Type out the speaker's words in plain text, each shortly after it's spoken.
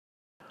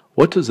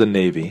What does the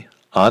Navy,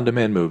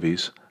 on-demand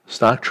movies,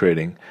 stock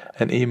trading,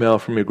 and email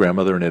from your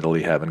grandmother in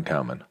Italy have in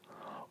common?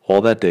 All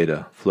that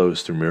data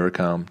flows through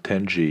Miracom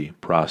 10G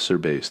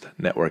processor-based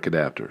network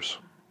adapters.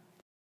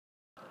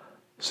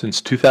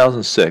 Since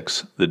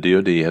 2006, the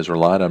DoD has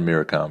relied on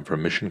Miracom for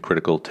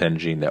mission-critical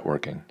 10G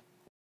networking.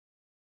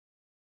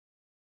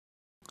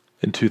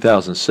 In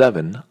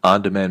 2007,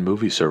 on-demand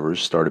movie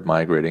servers started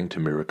migrating to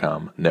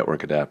Miracom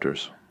network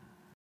adapters.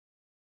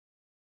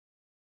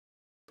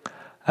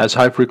 As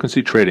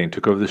high-frequency trading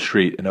took over the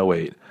street in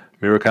 2008,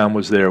 Miracom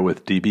was there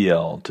with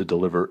DBL to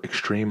deliver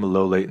extreme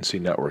low-latency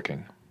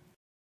networking.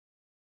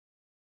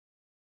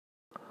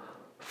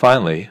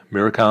 Finally,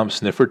 Miracom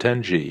Sniffer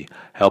 10G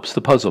helps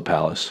the Puzzle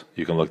Palace,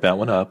 you can look that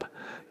one up,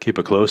 keep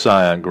a close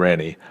eye on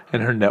Granny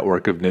and her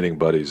network of knitting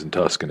buddies in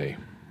Tuscany.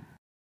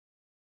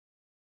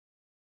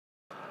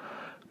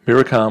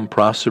 Miracom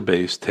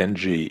processor-based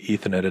 10G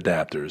Ethernet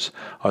adapters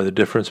are the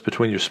difference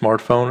between your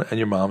smartphone and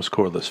your mom's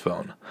cordless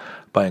phone.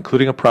 By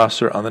including a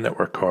processor on the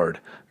network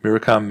card,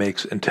 Miracom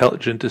makes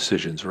intelligent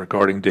decisions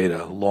regarding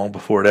data long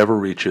before it ever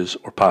reaches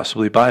or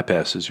possibly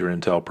bypasses your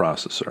Intel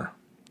processor.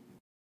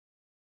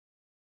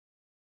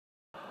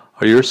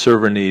 Are your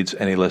server needs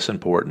any less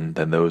important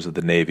than those of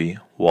the Navy,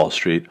 Wall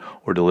Street,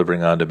 or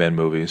delivering on-demand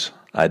movies?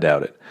 I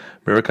doubt it.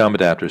 Miracom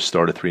adapters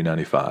start at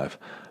 $395,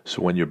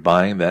 so when you're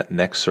buying that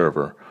next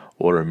server,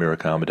 order a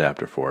Miracom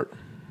adapter for it.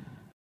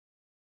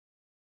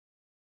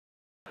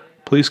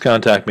 Please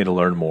contact me to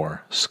learn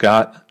more.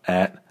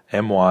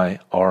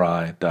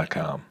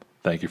 Scott@myri.com.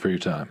 Thank you for your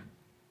time.